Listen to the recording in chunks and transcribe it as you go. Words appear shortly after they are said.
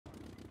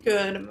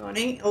Good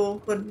morning, or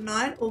good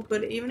night, or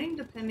good evening,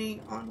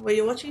 depending on where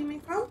you're watching me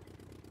from.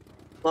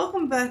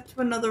 Welcome back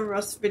to another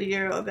Rust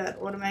video about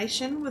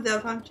automation with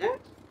our Pumpjack.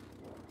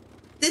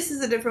 This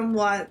is a different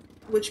wipe,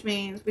 which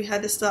means we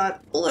had to start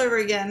all over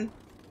again,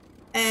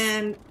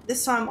 and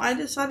this time I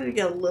decided to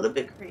get a little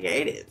bit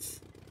creative.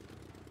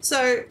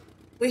 So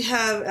we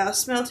have our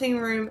smelting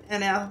room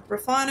and our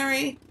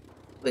refinery.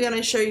 We're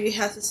going to show you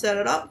how to set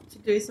it up to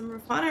do some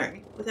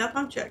refinery with our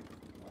Pumpjack.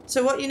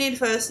 So what you need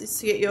first is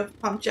to get your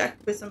Pumpjack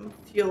with some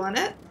fuel on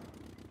it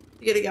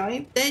to get it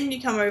going. Then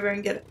you come over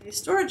and get a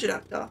storage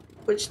adapter,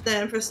 which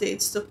then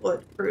proceeds to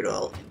put crude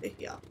oil into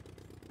here.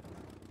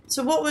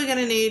 So what we're going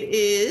to need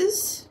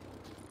is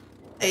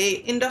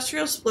a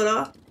industrial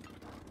splitter,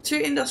 2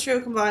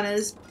 industrial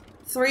combiners,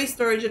 3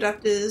 storage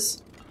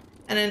adapters,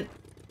 and then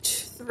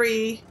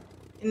 3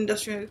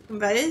 industrial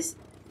conveyors.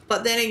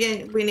 But then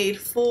again, we need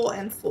 4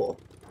 and 4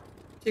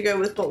 to go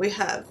with what we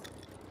have.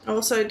 And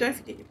also, don't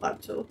forget your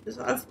pipe tool, because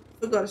I've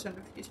forgotten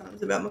a few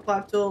times about my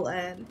pipe tool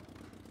and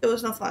it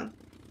was not fun.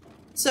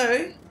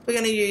 So we're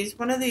going to use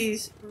one of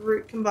these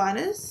root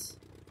combiners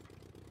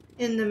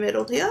in the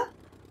middle here,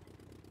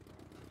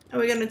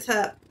 and we're going to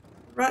tap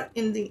right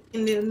in the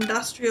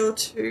industrial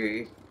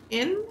to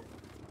in,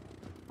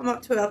 come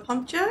up to our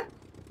Pumpjack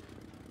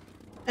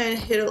and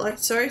hit it like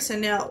so. So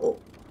now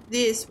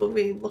this will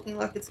be looking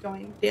like it's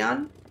going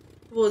down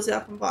towards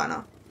our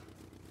combiner.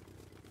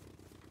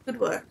 Good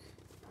work.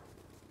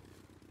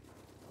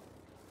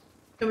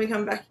 Then we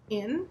come back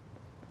in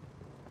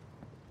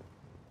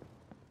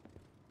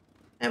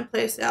and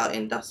place our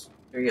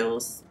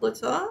industrial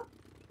splitter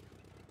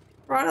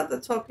right at the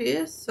top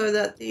here so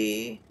that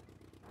the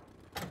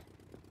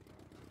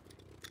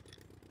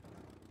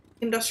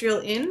industrial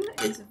in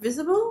is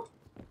visible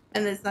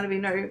and there's going to be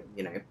no,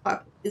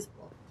 pipe is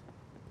blocked.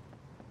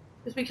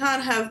 Because we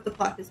can't have the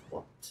pipe is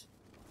blocked.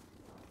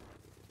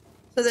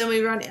 So then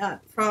we run out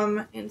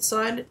from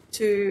inside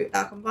to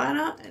our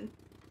combiner and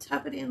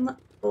tap it in.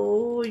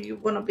 Oh, you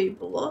want to be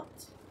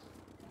blocked.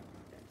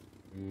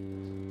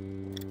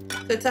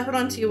 So tap it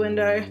onto your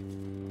window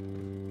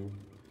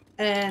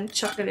and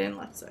chuck it in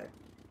like so.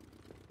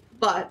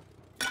 But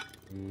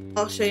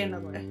I'll show you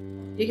another way.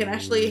 You can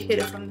actually hit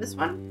it from this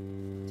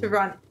one to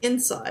run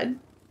inside.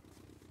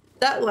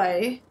 That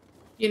way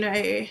you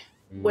know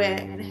where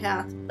and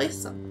how to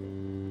place something.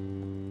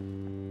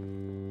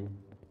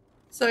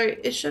 So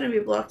it shouldn't be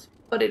blocked,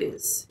 but it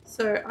is.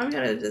 So I'm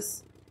going to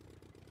just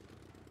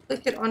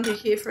click it onto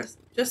here for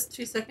just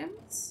 2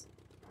 seconds.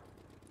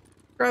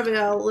 Grab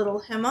our little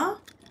hammer.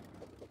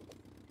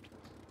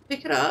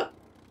 Pick it up.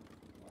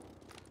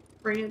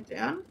 Bring it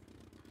down.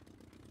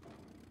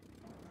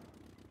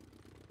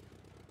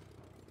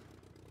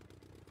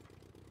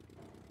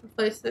 And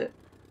place it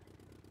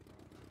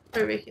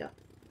over here.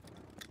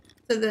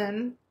 So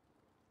then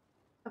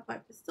our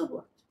pipe is still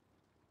blocked.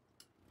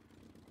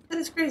 That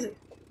is crazy.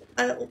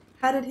 I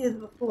had it here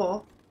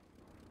before.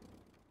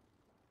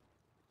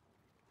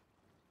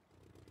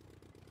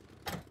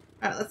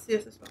 Alright, let's see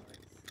if this one works.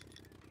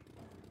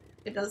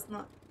 It does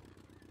not.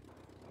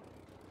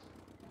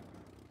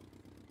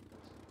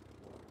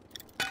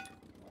 So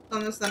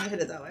I'm just going to hit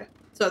it that way.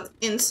 So it's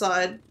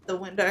inside the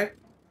window.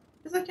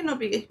 Because I cannot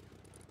be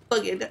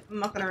plugged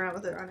mucking around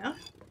with it right now.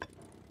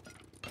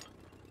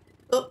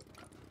 Oh,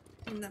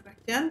 bring that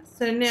back down.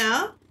 So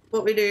now,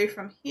 what we do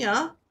from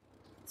here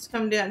is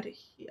come down to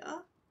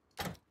here.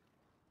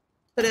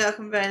 Put our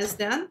conveyors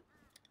down.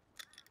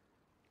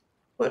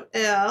 Put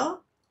our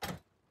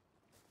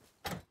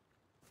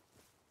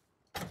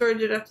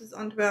storage adapters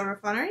onto our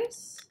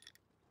refineries.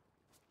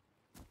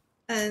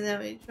 And then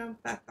we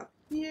jump back up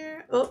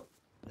here. Oh,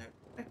 no.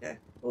 Okay.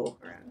 Walk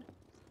around.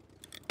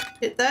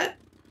 Hit that.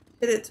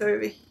 Hit it to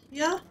over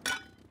here.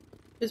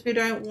 Because we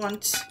don't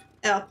want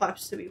our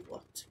pipes to be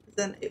blocked.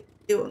 Then it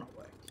will not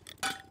work.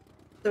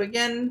 So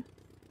again,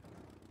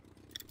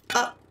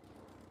 up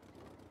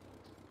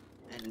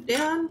and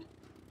down.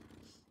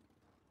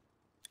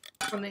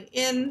 From the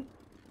in,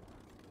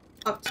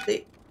 up to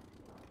the,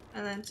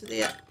 and then to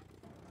the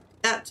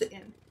out to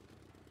in.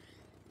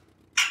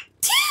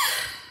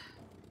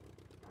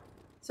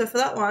 So for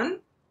that one,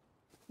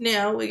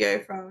 now we go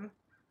from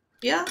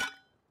here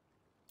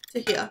to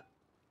here.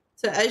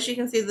 So as you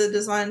can see, the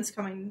design's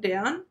coming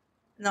down,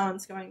 and that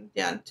one's going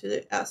down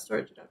to our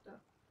storage adapter.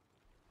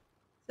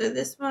 So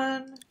this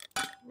one,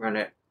 run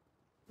it,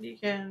 you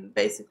can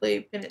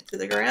basically pin it to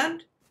the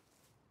ground,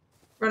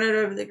 run it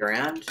over the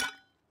ground,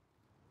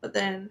 but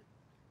then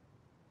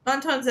 9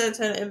 times out of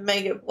 10 it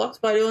may get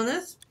blocked by doing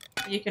this.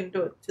 You can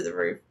do it to the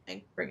roof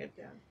and bring it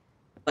down.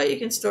 But you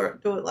can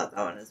do it like that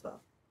one as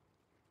well.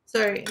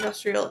 So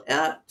industrial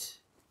out.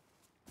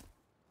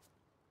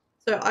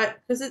 So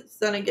because it's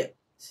gonna get,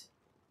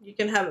 you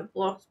can have it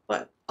blocked,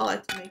 but I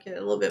like to make it a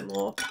little bit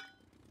more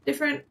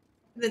different.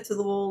 Put it to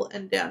the wall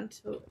and down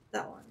to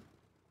that one.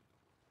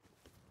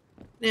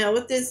 Now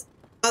with this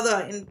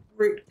other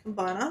root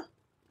combiner,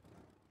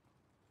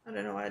 I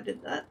don't know why I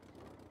did that.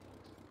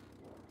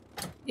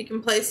 You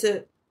can place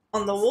it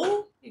on the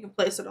wall. You can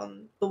place it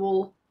on the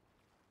wall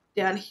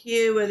down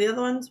here where the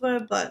other ones were,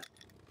 but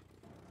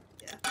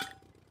yeah.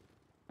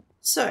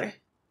 So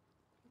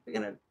we're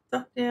going to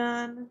duck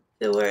down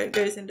to where it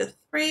goes into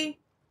 3.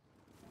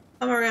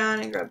 Come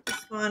around and grab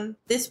this one.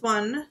 This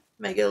one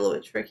may get a little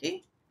bit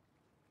tricky,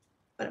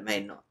 but it may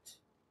not.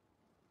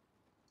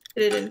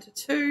 Hit it into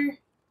 2.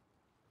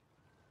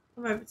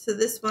 Come over to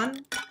this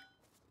one.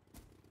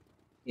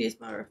 Use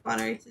my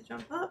refinery to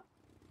jump up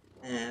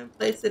and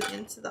place it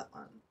into that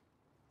one.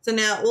 So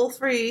now all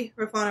 3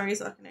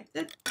 refineries are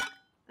connected,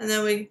 and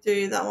then we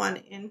do that one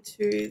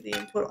into the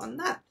input on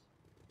that.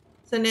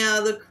 So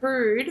now the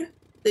crude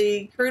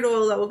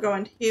oil that will go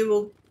into here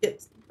will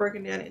get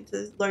broken down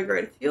into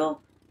low-grade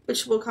fuel,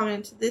 which will come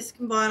into this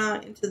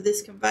combiner, into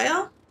this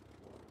conveyor,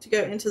 to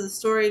go into the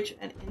storage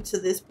and into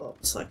this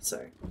box, like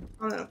so.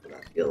 I'm going to put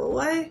that fuel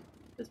away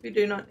because we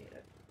do not need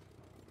it.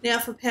 Now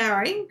for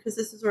powering, because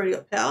this has already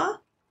got power,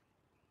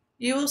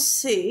 you will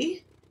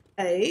see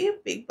a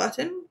big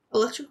button,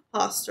 electrical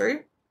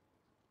pass-through,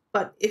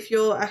 but if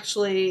you're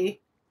actually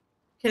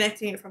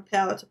connecting it from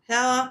power to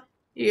power,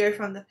 you go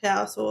from the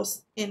power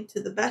source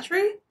into the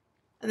battery,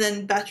 and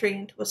then battery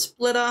into a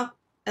splitter,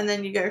 and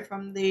then you go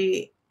from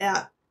the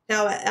power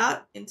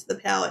out into the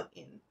power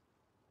in.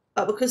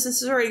 But because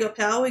this has already got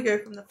power, we go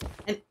from the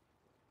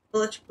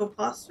electrical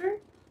pass-through,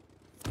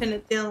 pin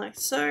it down like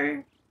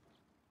so,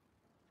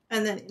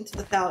 and then into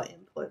the power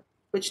input,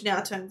 which now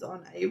turns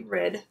on a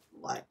red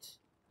light.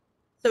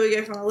 So we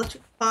go from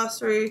electrical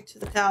pass-through to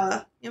the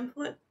power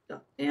input,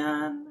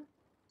 down,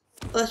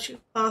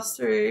 electrical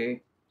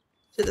pass-through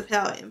to the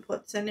power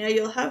input. So now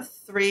you'll have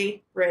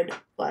 3 red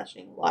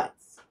flashing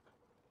lights.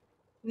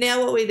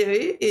 Now what we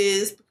do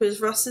is, because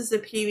Rust is a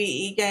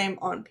PvE game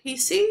on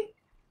PC,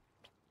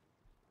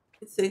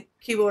 it's a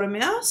keyboard and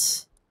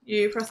mouse.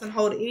 You press and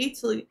hold E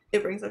till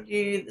it brings up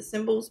the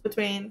symbols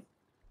between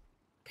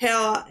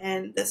power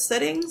and the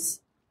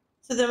settings.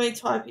 So then we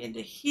type into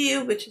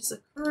here, which is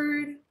the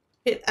crude,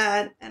 hit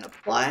add and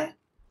apply,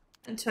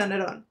 and turn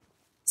it on.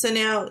 So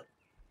now,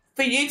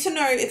 for you to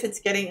know if it's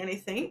getting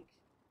anything,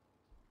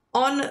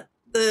 on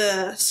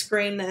the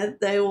screen there,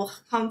 they will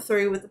come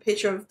through with a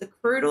picture of the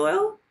crude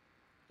oil,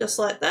 just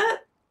like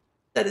that,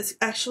 that is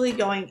actually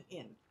going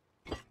in,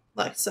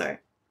 like so.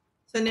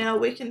 So now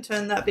we can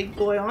turn that big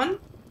boy on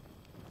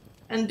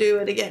and do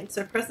it again.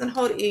 So press and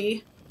hold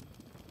E,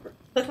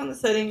 click on the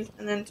settings,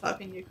 and then type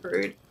in your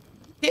crude.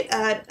 Hit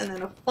add and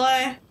then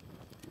apply,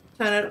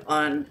 turn it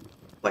on,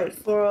 wait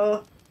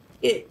for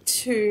it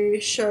to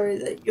show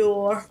that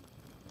your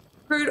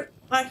crude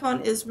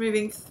icon is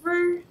moving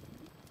through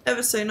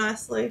ever so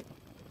nicely,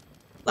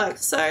 like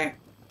so,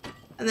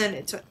 and then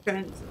it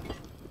turns.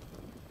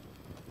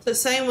 So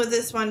same with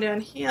this one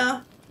down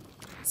here,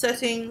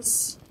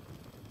 settings,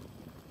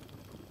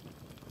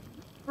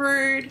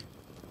 crude,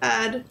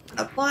 add and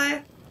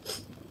apply,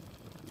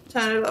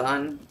 turn it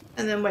on,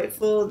 and then wait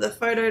for the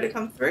photo to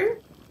come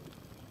through.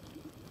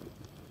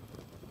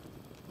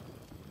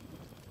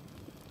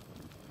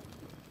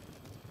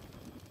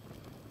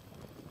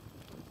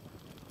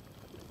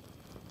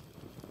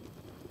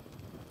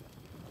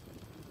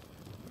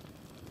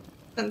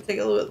 It's going to take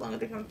a little bit longer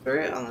to come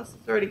through, unless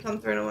it's already come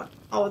through and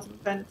I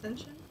wasn't paying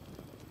attention.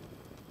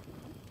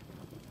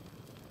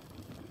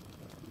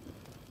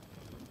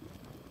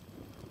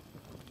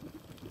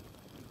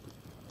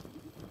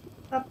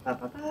 Ba, ba,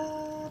 ba,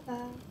 ba,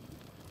 ba.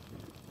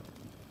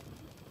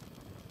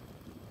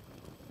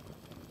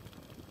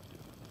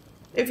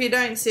 If you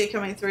don't see it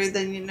coming through,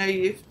 then you know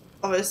you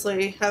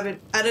obviously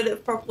haven't added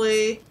it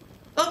properly.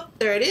 Oh,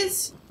 there it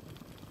is.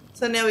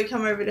 So now we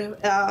come over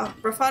to our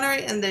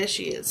refinery, and there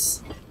she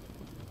is.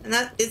 And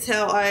that is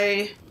how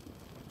I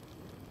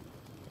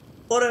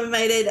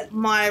automated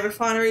my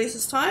refineries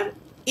this time,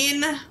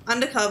 in,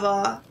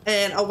 undercover,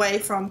 and away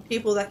from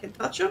people that can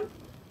touch them.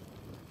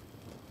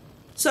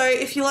 So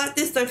if you like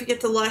this, don't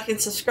forget to like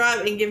and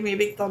subscribe and give me a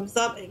big thumbs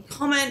up and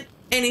comment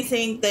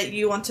anything that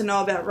you want to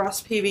know about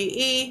Rust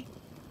PvE,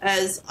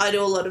 as I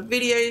do a lot of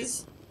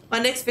videos. My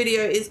next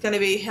video is going to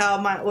be how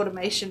my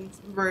automation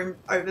room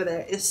over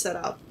there is set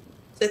up.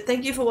 So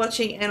thank you for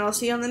watching, and I'll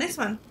see you on the next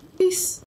one. Peace.